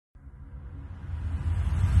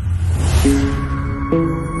ഇന്ന്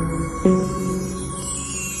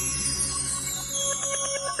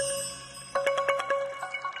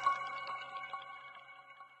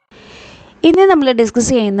നമ്മൾ ഡിസ്കസ്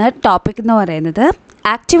ചെയ്യുന്ന ടോപ്പിക് എന്ന് പറയുന്നത്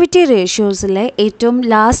ആക്ടിവിറ്റി റേഷ്യോസിലെ ഏറ്റവും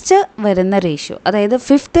ലാസ്റ്റ് വരുന്ന റേഷ്യോ, അതായത്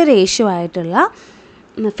 5th റേഷ്യോ ആയിട്ടുള്ള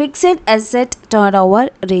fixed asset turn over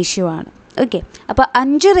ratio ആണ്. ഓക്കെ, അപ്പോൾ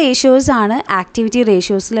 5 റേഷ്യോസ് ആണ് ആക്ടിവിറ്റി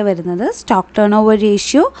റേഷ്യോസിൽ വരുന്നത്. Stock turn over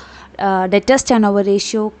ratio, debtors turn over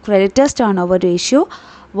ratio, creditors turn over ratio,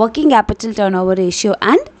 working capital turn over ratio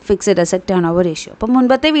and fixed asset turn over ratio. അപ്പോൾ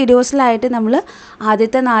മുൻപത്തെ വീഡിയോസിലായിട്ട് നമ്മൾ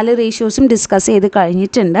ആദ്യത്തെ 4 റേഷ്യോസും discuss ചെയ്ത്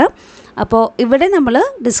കഴിഞ്ഞിട്ടുണ്ട്. അപ്പോൾ ഇവിടെ നമ്മൾ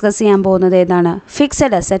ഡിസ്കസ് ചെയ്യാൻ പോകുന്നത് ഏതാണ്?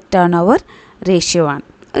 Fixed asset turn over ratio ആണ്.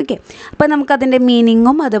 ഓക്കെ, അപ്പോൾ നമുക്കതിൻ്റെ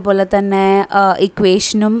മീനിങ്ങും അതുപോലെ തന്നെ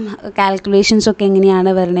ഇക്വേഷനും കാൽക്കുലേഷൻസൊക്കെ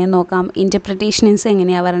എങ്ങനെയാണ് വരണേന്ന് നോക്കാം, ഇൻ്റർപ്രിറ്റേഷൻസ്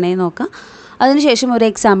എങ്ങനെയാണ് വരണേന്ന് നോക്കാം. അതിനുശേഷം ഒരു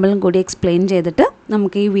എക്സാമ്പിളും കൂടി എക്സ്പ്ലെയിൻ ചെയ്തിട്ട്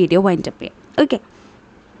നമുക്ക് ഈ വീഡിയോ വൈൻഡപ്പ് ചെയ്യാം. ഓക്കെ,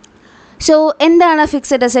 സോ എന്താണ്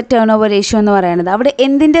fixed asset turn over ratio എന്ന് പറയുന്നത്? അവിടെ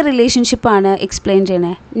എന്തിൻ്റെ റിലേഷൻഷിപ്പാണ് എക്സ്പ്ലെയിൻ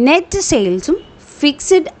ചെയ്യണേ? നെറ്റ് സെയിൽസും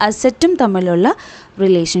ഫിക്സഡ് അസറ്റും തമ്മിലുള്ള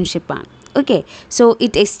റിലേഷൻഷിപ്പാണ്. Okay, so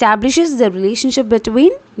it establishes the relationship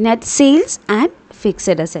between net sales and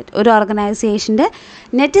fixed asset. ഒരു ഓർഗനൈസേഷൻ്റെ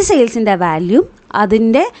നെറ്റ് സെയിൽസിൻ്റെ വാല്യൂം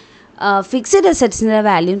അതിൻ്റെ ഫിക്സഡ് അസറ്റ്സിൻ്റെ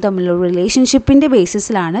വാല്യൂം തമ്മിലുള്ള റിലേഷൻഷിപ്പിൻ്റെ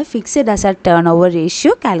ബേസിസിലാണ് fixed asset turn over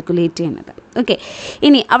ratio calculate ചെയ്യുന്നത്. ഓക്കെ,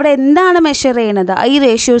 ഇനി അവിടെ എന്താണ് മെഷർ ചെയ്യുന്നത്? ഈ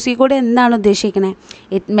റേഷ്യോസിൽ കൂടെ എന്താണ് ഉദ്ദേശിക്കുന്നത്?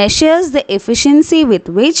 It measures the efficiency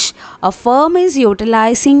with which A firm is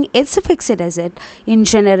utilising it's fixed asset in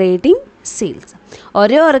generating sales.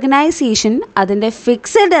 ഓരോ ഓർഗനൈസേഷൻ അതിൻ്റെ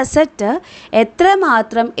ഫിക്സഡ് അസറ്റ്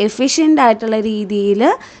എത്രമാത്രം എഫിഷ്യൻ്റ് ആയിട്ടുള്ള രീതിയിൽ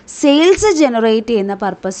സെയിൽസ് ജനറേറ്റ് ചെയ്യുന്ന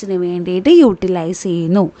പർപ്പസിന് വേണ്ടിയിട്ട് യൂട്ടിലൈസ്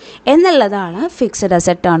ചെയ്യുന്നു എന്നുള്ളതാണ് ഫിക്സഡ്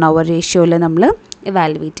അസറ്റ് ടേൺ ഓവർ റേഷ്യോയിൽ നമ്മൾ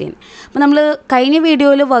ഇവാലുവേറ്റ് ചെയ്യുന്നത്. അപ്പോൾ നമ്മൾ കഴിഞ്ഞ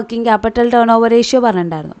വീഡിയോയിൽ working capital turn over ratio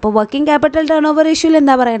പറഞ്ഞിട്ടുണ്ടായിരുന്നു. അപ്പോൾ വർക്കിംഗ് ക്യാപിറ്റൽ ടേൺ ഓവർ റേഷ്യോയിൽ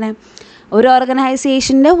എന്താ പറയുന്നത്? ഒരു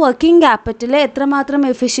ഓർഗനൈസേഷൻ്റെ വർക്കിംഗ് ക്യാപിറ്റൽ എത്രമാത്രം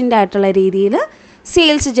എഫിഷ്യൻ്റ് ആയിട്ടുള്ള രീതിയിൽ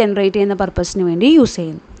സെയിൽസ് ജനറേറ്റ് ചെയ്യുന്ന പർപ്പസിന് വേണ്ടി യൂസ്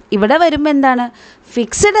ചെയ്യുന്നു. ഇവിടെ വരുമ്പോൾ എന്താണ്?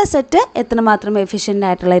 ഫിക്സഡ് അസറ്റ് എത്രമാത്രം എഫിഷ്യൻ്റ്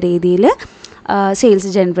ആയിട്ടുള്ള രീതിയിൽ സെയിൽസ്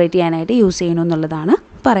ജനറേറ്റ് ചെയ്യാനായിട്ട് യൂസ് ചെയ്യണം എന്നുള്ളതാണ്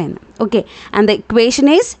പറയുന്നത്. Okay, and the equation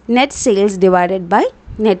is net sales divided by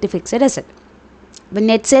net fixed asset. അപ്പം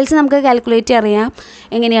നെറ്റ് സെയിൽസ് നമുക്ക് കാൽക്കുലേറ്റ് അറിയാം.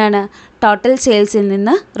 എങ്ങനെയാണ്? ടോട്ടൽ സെയിൽസിൽ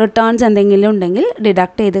നിന്ന് റിട്ടേൺസ് എന്തെങ്കിലും ഉണ്ടെങ്കിൽ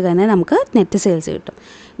ഡിഡക്ട് ചെയ്ത് കഴിഞ്ഞാൽ നമുക്ക് നെറ്റ് സെയിൽസ് കിട്ടും.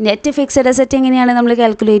 നെറ്റ് ഫിക്സഡ് അസറ്റ് എങ്ങനെയാണ് നമ്മൾ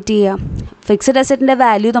കാൽക്കുലേറ്റ് ചെയ്യുക? ഫിക്സഡ് അസറ്റിൻ്റെ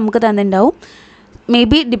വാല്യൂ നമുക്ക് തന്നിട്ടുണ്ടാവും, മേ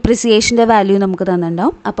ബി ഡിപ്രിസിയേഷൻ്റെ വാല്യൂ നമുക്ക്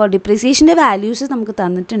തന്നിട്ടുണ്ടാവും. അപ്പോൾ ഡിപ്രിസിയേഷൻ്റെ വാല്യൂസ് നമുക്ക്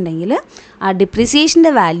തന്നിട്ടുണ്ടെങ്കിൽ ആ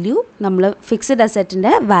ഡിപ്രിസിയേഷൻ്റെ വാല്യൂ നമ്മൾ ഫിക്സഡ്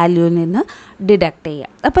അസറ്റിൻ്റെ വാല്യൂവിൽ നിന്ന് ഡിഡക്ട്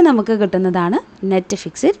ചെയ്യുക. അപ്പോൾ നമുക്ക് കിട്ടുന്നതാണ് നെറ്റ്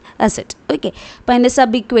ഫിക്സഡ് അസറ്റ്. ഓക്കെ, അപ്പോൾ അതിൻ്റെ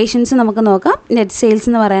സബ് ഇക്വേഷൻസ് നമുക്ക് നോക്കാം. നെറ്റ് സെയിൽസ്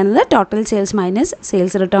എന്ന് പറയുന്നത് total sales minus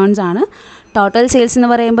sales returns ആണ്. ടോട്ടൽ സെയിൽസ്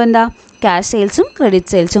എന്ന് പറയുമ്പോൾ എന്താ? ക്യാഷ് സെയിൽസും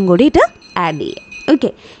ക്രെഡിറ്റ് സെയിൽസും കൂടിയിട്ട് ആഡ് ചെയ്യുക. ഓക്കെ,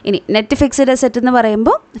 ഇനി നെറ്റ് ഫിക്സഡ് അസറ്റ് എന്ന്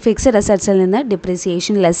പറയുമ്പോൾ ഫിക്സഡ് അസറ്റ്സിൽ നിന്ന്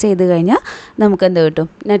ഡിപ്രിസിയേഷൻ ലെസ് ചെയ്ത് കഴിഞ്ഞാൽ നമുക്ക് എന്ത് കിട്ടും?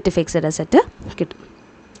 നെറ്റ് ഫിക്സഡ് അസറ്റ് കിട്ടും.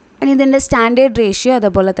 ഇനി ഇതിൻ്റെ സ്റ്റാൻഡേർഡ് റേഷ്യോ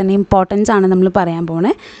അതുപോലെ തന്നെ ഇമ്പോർട്ടൻസ് ആണ് നമ്മൾ പറയാൻ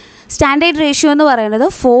പോകുന്നത്. സ്റ്റാൻഡേർഡ് റേഷ്യോ എന്ന് പറയുന്നത്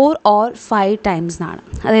 4 or 5 times എന്നാണ്.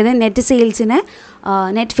 അതായത് നെറ്റ് സെയിൽസിനെ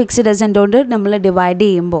നെറ്റ് ഫിക്സഡ് അസറ്റ് കൊണ്ട് നമ്മൾ ഡിവൈഡ്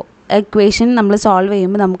ചെയ്യുമ്പോൾ ഇക്വേഷൻ നമ്മൾ സോൾവ്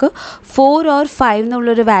ചെയ്യുമ്പോൾ നമുക്ക് 4 or 5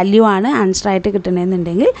 എന്നുള്ളൊരു വാല്യൂ ആണ് ആൻസർ ആയിട്ട്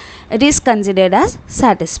കിട്ടണമെന്നുണ്ടെങ്കിൽ it is considered as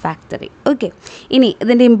satisfactory. Okay, ഇനി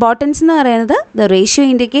ഇതിൻ്റെ ഇമ്പോർട്ടൻസ് എന്ന് പറയുന്നത് the ratio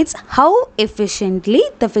indicates how efficiently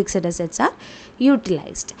the fixed assets R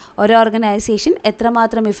utilised. ഒരു ഓർഗനൈസേഷൻ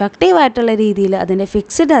എത്രമാത്രം ഇഫക്റ്റീവ് ആയിട്ടുള്ള രീതിയിൽ അതിൻ്റെ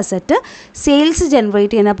ഫിക്സഡ് അസറ്റ് സെയിൽസ്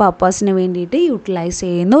ജനറേറ്റ് ചെയ്യുന്ന പർപ്പസിന് വേണ്ടിയിട്ട് യൂട്ടിലൈസ്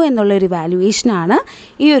ചെയ്യുന്നു എന്നുള്ളൊരു വാല്യുവേഷനാണ്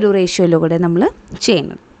ഈ ഒരു റേഷ്യോയിലൂടെ നമ്മൾ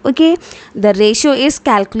ചെയ്യുന്നത്. Okay, the ratio is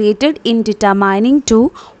calculated in determining to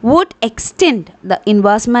what extent the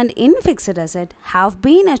investment in fixed asset have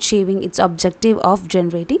been achieving its objective of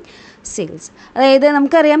generating sales. അതായത്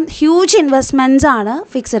നമുക്കറിയാം ഹ്യൂജ് ഇൻവെസ്റ്റ്മെൻറ്റ്സ് ആണ്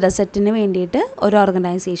ഫിക്സഡ് അസറ്റിന് വേണ്ടിയിട്ട് ഒരു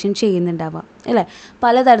ഓർഗനൈസേഷൻ ചെയ്യുന്നുണ്ടാവുക അല്ലേ?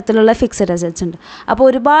 പലതരത്തിലുള്ള ഫിക്സഡ് അസറ്റ്സ് ഉണ്ട്. അപ്പോൾ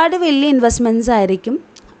ഒരുപാട് വലിയ ഇൻവെസ്റ്റ്മെൻറ്റ്സ് ആയിരിക്കും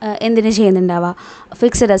എന്തിനു ചെയ്യുന്നുണ്ടാവുക?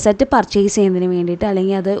 ഫിക്സഡ് അസറ്റ് പർച്ചേസ് ചെയ്യുന്നതിന് വേണ്ടിയിട്ട്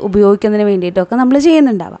അല്ലെങ്കിൽ അത് ഉപയോഗിക്കുന്നതിന് വേണ്ടിയിട്ടൊക്കെ നമ്മൾ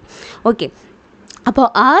ചെയ്യുന്നുണ്ടാവുക. ഓക്കെ, അപ്പോൾ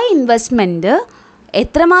ആ ഇൻവെസ്റ്റ്മെൻറ്റ്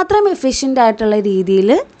എത്രമാത്രം എഫിഷ്യൻ്റ് ആയിട്ടുള്ള രീതിയിൽ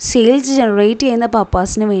സെയിൽസ് ജനറേറ്റ് ചെയ്യുന്ന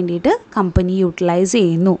പർപ്പസിന് വേണ്ടിയിട്ട് കമ്പനി യൂട്ടിലൈസ്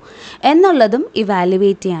ചെയ്യുന്നു എന്നുള്ളതും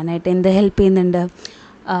ഇവാലുവേറ്റ് ചെയ്യാനായിട്ട് എന്ത് ഹെൽപ്പ് ചെയ്യുന്നുണ്ട്?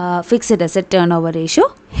 Fixed asset turn over ratio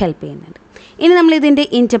help ചെയ്യുന്നുണ്ട്. ഇനി നമ്മൾ ഇതിൻ്റെ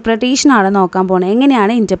ഇൻ്റർപ്രിറ്റേഷനാണ് നോക്കാൻ പോകുന്നത്.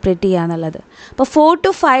 എങ്ങനെയാണ് ഇൻ്റർപ്രിറ്റ് ചെയ്യുക എന്നുള്ളത്. അപ്പോൾ 4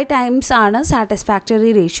 to 5 times ആണ്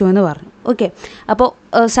സാറ്റിസ്ഫാക്ടറി റേഷ്യോ എന്ന് പറഞ്ഞു. ഓക്കെ, അപ്പോൾ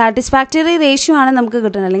സാറ്റിസ്ഫാക്ടറി റേഷ്യോ ആണ് നമുക്ക്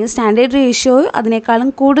കിട്ടുന്നത്, അല്ലെങ്കിൽ സ്റ്റാൻഡേർഡ് റേഷ്യോ അതിനേക്കാളും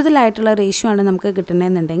കൂടുതലായിട്ടുള്ള റേഷ്യോ ആണ് നമുക്ക്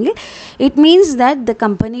കിട്ടണമെന്നുണ്ടെങ്കിൽ it means that the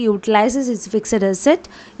company utilises it's fixed asset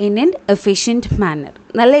in N efficient manor.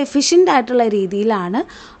 നല്ല എഫിഷ്യൻ്റ് ആയിട്ടുള്ള രീതിയിലാണ്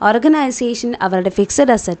ഓർഗനൈസേഷൻ അവരുടെ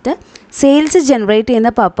ഫിക്സഡ് അസെറ്റ് സെയിൽസ് ജനറേറ്റ്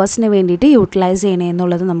ചെയ്യുന്ന പർപ്പസിന് വേണ്ടിയിട്ട് യൂട്ടിലൈസ് ചെയ്യണേ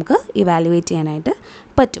എന്നുള്ളത് നമുക്ക് ഇവാലുവേറ്റ് ചെയ്യാനായിട്ട്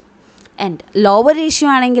പറ്റും. ആൻഡ് ലോവർ റേഷ്യോ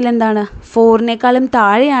ആണെങ്കിൽ എന്താണ്, 4-നേക്കാളും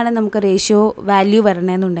താഴെയാണ് നമുക്ക് റേഷ്യോ വാല്യൂ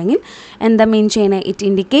വരണമെന്നുണ്ടെങ്കിൽ എന്താ മീൻ ചെയ്യണേ, it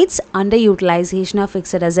indicates under utilisation of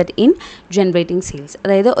fixed asset in generating sales.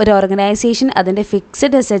 അതായത് ഒരു ഓർഗനൈസേഷൻ അതിൻ്റെ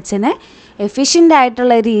ഫിക്സഡ് അസെറ്റ്സിനെ എഫിഷ്യൻ്റ്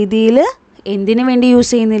ആയിട്ടുള്ള രീതിയിൽ എന്തിനു വേണ്ടി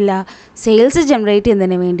യൂസ് ചെയ്യുന്നില്ല, സെയിൽസ് ജനറേറ്റ്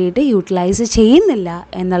ചെയ്യുന്നതിന് വേണ്ടിയിട്ട് യൂട്ടിലൈസ് ചെയ്യുന്നില്ല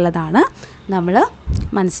എന്നുള്ളതാണ് നമ്മൾ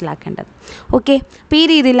മനസ്സിലാക്കേണ്ടത്. ഓക്കെ, അപ്പോൾ ഈ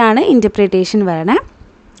രീതിയിലാണ് ഇൻ്റർപ്രിറ്റേഷൻ വരണേ.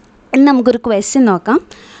 ഇനി നമുക്കൊരു ക്വസ്റ്റ്യൻ നോക്കാം.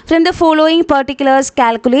 From the following particulars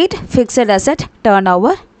calculate fixed asset turn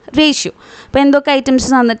over ratio. അപ്പോൾ എന്തൊക്കെ ഐറ്റംസ്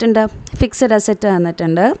തന്നിട്ടുണ്ട്, ഫിക്സഡ് അസെറ്റ്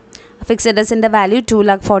തന്നിട്ടുണ്ട്. ഫിക്സഡ് അസെറ്റിൻ്റെ വാല്യൂ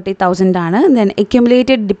 2,40,000 ആണ്. Then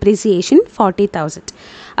accumulated depreciation 40,000.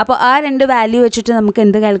 അപ്പോൾ ആ രണ്ട് വാല്യൂ വെച്ചിട്ട് നമുക്ക്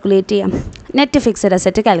എന്ത് കാൽക്കുലേറ്റ് ചെയ്യാം, നെറ്റ് ഫിക്സഡ്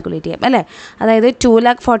അസെറ്റ് കാൽക്കുലേറ്റ് ചെയ്യാം അല്ലേ. അതായത്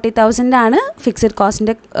 2,40,000 ആണ്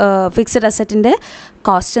ഫിക്സഡ് അസെറ്റിൻ്റെ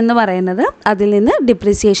കോസ്റ്റ് എന്ന് പറയുന്നത്. അതിൽ നിന്ന്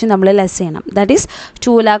ഡിപ്രീസിയേഷൻ നമ്മൾ ലെസ് ചെയ്യണം. That is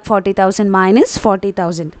 2,40,000 minus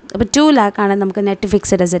 40,000. അപ്പോൾ 2 lakh ആണ് നമുക്ക് നെറ്റ്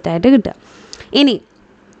ഫിക്സഡ് അസെറ്റ് ആയിട്ട് കിട്ടുക. ഇനി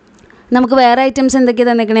നമുക്ക് വേറെ ഐറ്റംസ്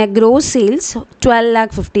എന്തൊക്കെയാണ് തന്നിരിക്കണേ, gross sales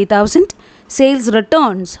 12,50,000, sales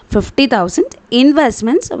returns 50,000,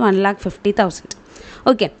 investments 1,50,000.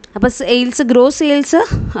 Okay, അപ്പോൾ സെയിൽസ് ഗ്രോസ് സെയിൽസ്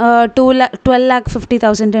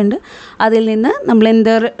 12,50,000 ഉണ്ട്. അതിൽ നിന്ന് നമ്മൾ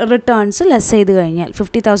എന്ത് റിട്ടേൺസ് ലെസ് ചെയ്ത് കഴിഞ്ഞാൽ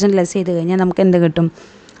 50,000 ലെസ് ചെയ്ത് കഴിഞ്ഞാൽ നമുക്ക് എന്ത് കിട്ടും,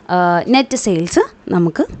 നെറ്റ് സെയിൽസ്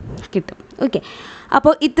നമുക്ക് കിട്ടും. ഓക്കെ,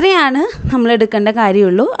 അപ്പോൾ ഇത്രയാണ് നമ്മൾ എടുക്കേണ്ട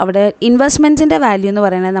കാര്യമുള്ളൂ. അവിടെ ഇൻവെസ്റ്റ്മെൻറ്റ്സിൻ്റെ വാല്യൂ എന്ന്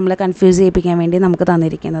പറയുന്നത് നമ്മളെ കൺഫ്യൂസ് ചെയ്യിപ്പിക്കാൻ വേണ്ടി നമുക്ക്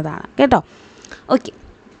തന്നിരിക്കുന്നതാണ് കേട്ടോ. ഓക്കെ,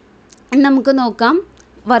 നമുക്ക് നോക്കാം.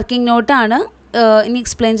 വർക്കിംഗ് നോട്ടാണ് ഇനി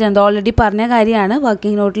എക്സ്പ്ലെയിൻ ചെയ്യുന്നത്. ഓൾറെഡി പറഞ്ഞ കാര്യമാണ്.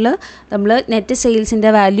 വർക്കിംഗ് നോട്ടിൽ നമ്മൾ net സെയിൽസിൻ്റെ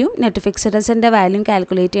value net fixed അസെറ്റിൻ്റെ value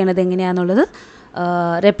calculate ചെയ്യണത് എങ്ങനെയാണെന്നുള്ളത്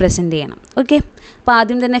റെപ്രസെൻറ്റ് ചെയ്യണം. ഓക്കെ, അപ്പോൾ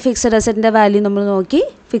ആദ്യം തന്നെ ഫിക്സഡ് അസെറ്റിൻ്റെ വാല്യൂ നമ്മൾ നോക്കി.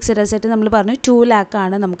 ഫിക്സഡ് അസെറ്റ് നമ്മൾ പറഞ്ഞു 2 lakh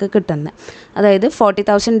ആണ് നമുക്ക് കിട്ടുന്നത്. അതായത്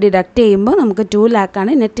 40,000 ഡിഡക്റ്റ് ചെയ്യുമ്പോൾ നമുക്ക് 2 lakh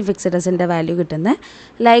ആണ് നെറ്റ് ഫിക്സഡ് അസെറ്റിൻ്റെ വാല്യൂ കിട്ടുന്നത്.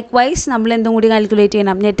 ലൈക്ക് വൈസ് നമ്മൾ എന്തും കൂടി കാൽക്കുലേറ്റ്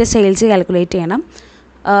ചെയ്യണം, നെറ്റ് സെയിൽസ് കാൽക്കുലേറ്റ് ചെയ്യണം.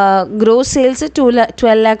 ഗ്രോസ് സെയിൽസ്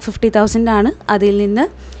 12,50,000 ആണ്. അതിൽ നിന്ന്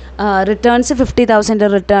റിട്ടേൺസ് 50,000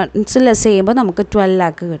 റിട്ടേൺസ് ലെസ് ചെയ്യുമ്പോൾ നമുക്ക് 12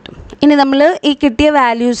 lakh കിട്ടും. ഇനി നമ്മൾ ഈ കിട്ടിയ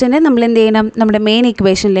വാല്യൂസിനെ നമ്മൾ എന്ത് ചെയ്യണം, നമ്മുടെ മെയിൻ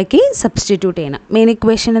ഇക്വേഷനിലേക്ക് സബ്സ്റ്റിറ്റ്യൂട്ട് ചെയ്യണം. മെയിൻ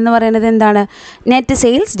ഇക്വേഷൻ എന്ന് പറയുന്നത് എന്താണ്, net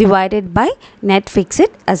sales divided by net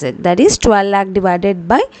fixed asset, that is 12 lakh divided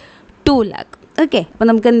by 2 lakh. Okay, അപ്പോൾ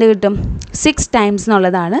നമുക്ക് എന്ത് കിട്ടും, 6 times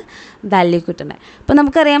എന്നുള്ളതാണ് വാല്യൂ കിട്ടുന്നത്. അപ്പോൾ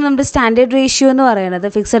നമുക്കറിയാം നമ്മുടെ സ്റ്റാൻഡേർഡ് റേഷ്യോ എന്ന് പറയുന്നത്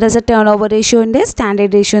fixed asset turn over റേഷ്യോൻ്റെ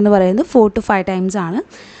standard ratio എന്ന് പറയുന്നത് 4 to 5 times ആണ്.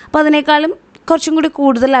 അപ്പോൾ അതിനേക്കാളും കുറച്ചും കൂടി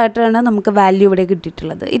കൂടുതലായിട്ടാണ് നമുക്ക് വാല്യൂ ഇവിടെ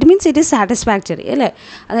കിട്ടിയിട്ടുള്ളത്. It means it is satisfactory അല്ലേ.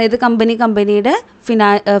 അതായത് കമ്പനിയുടെ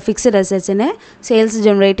ഫിക്സഡ് അസെറ്റ്സിനെ സെയിൽസ്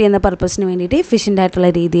ജനറേറ്റ് ചെയ്യുന്ന പർപ്പസിന് വേണ്ടിയിട്ട് എഫിഷ്യൻ്റ് ആയിട്ടുള്ള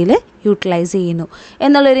രീതിയിൽ യൂട്ടിലൈസ് ചെയ്യുന്നു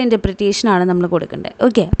എന്നുള്ളൊരു ഇൻ്റർപ്രിറ്റേഷനാണ് നമ്മൾ കൊടുക്കേണ്ടത്.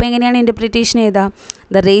 ഓക്കെ, അപ്പോൾ എങ്ങനെയാണ് ഇൻ്റർപ്രിറ്റേഷൻ ചെയ്താൽ,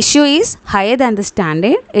 the ratio is higher than the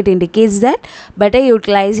standard, it indicates that better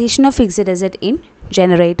utilisation of fixed asset in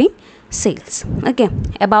generating sales. Okay,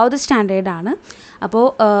 above the സ്റ്റാൻഡേർഡാണ്. അപ്പോൾ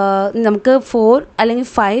നമുക്ക് 4 അല്ലെങ്കിൽ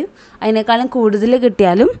 5 അതിനേക്കാളും കൂടുതൽ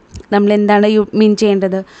കിട്ടിയാലും നമ്മൾ എന്താണ് മീൻ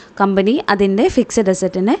ചെയ്യേണ്ടത്, കമ്പനി അതിൻ്റെ ഫിക്സഡ്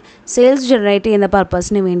അസെറ്റിനെ സെയിൽസ് ജനറേറ്റ് ചെയ്യുന്ന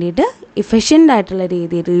പർപ്പസിന് വേണ്ടിയിട്ട് എഫിഷ്യൻ്റ് ആയിട്ടുള്ള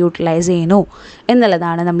രീതിയിൽ യൂട്ടിലൈസ് ചെയ്യുന്നു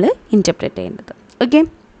എന്നുള്ളതാണ് നമ്മൾ ഇൻറ്റർപ്രറ്റ് ചെയ്യേണ്ടത്. ഓക്കെ,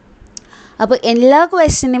 അപ്പോൾ എല്ലാ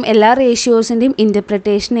ക്വസ്റ്റ്യനും എല്ലാ റേഷ്യോസിൻ്റെയും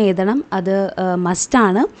ഇൻറ്റർപ്രിറ്റേഷൻ എഴുതണം, അത്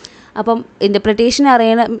മസ്റ്റാണ്. അപ്പം ഇൻ്റർപ്രിറ്റേഷൻ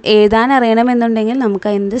എഴുതാൻ അറിയണമെന്നുണ്ടെങ്കിൽ നമുക്ക്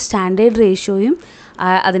അതിൻ്റെ സ്റ്റാൻഡേർഡ് റേഷ്യോയും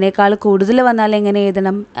അതിനേക്കാൾ കൂടുതൽ വന്നാൽ എങ്ങനെ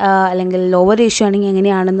എഴുതണം, അല്ലെങ്കിൽ ലോവർ റേഷ്യോ ആണെങ്കിൽ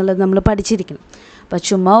എങ്ങനെയാണെന്നുള്ളത് നമ്മൾ പഠിച്ചിരിക്കണം. അപ്പോൾ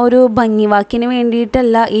ചുമ്മാ ഒരു ഭംഗിവാക്കിന്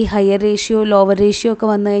വേണ്ടിയിട്ടല്ല ഈ ഹയർ റേഷ്യോ ലോവർ റേഷ്യോ ഒക്കെ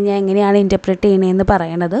വന്നു കഴിഞ്ഞാൽ എങ്ങനെയാണ് ഇൻ്റർപ്രറ്റ് ചെയ്യണതെന്ന്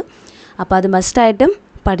പറയണത്. അപ്പോൾ അത് മസ്റ്റായിട്ടും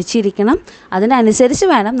പഠിച്ചിരിക്കണം. അതിനനുസരിച്ച്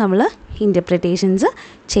വേണം നമ്മൾ ഇൻ്റർപ്രിറ്റേഷൻസ്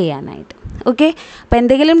ചെയ്യാനായിട്ട്. ഓക്കെ, അപ്പോൾ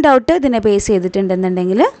എന്തെങ്കിലും ഡൗട്ട് ഇതിനെ ബേസ്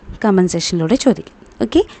ചെയ്തിട്ടുണ്ടെന്നുണ്ടെങ്കിൽ കമൻറ്റ് സെക്ഷനിലൂടെ ചോദിക്കാം.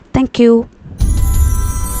 Okay, thank you.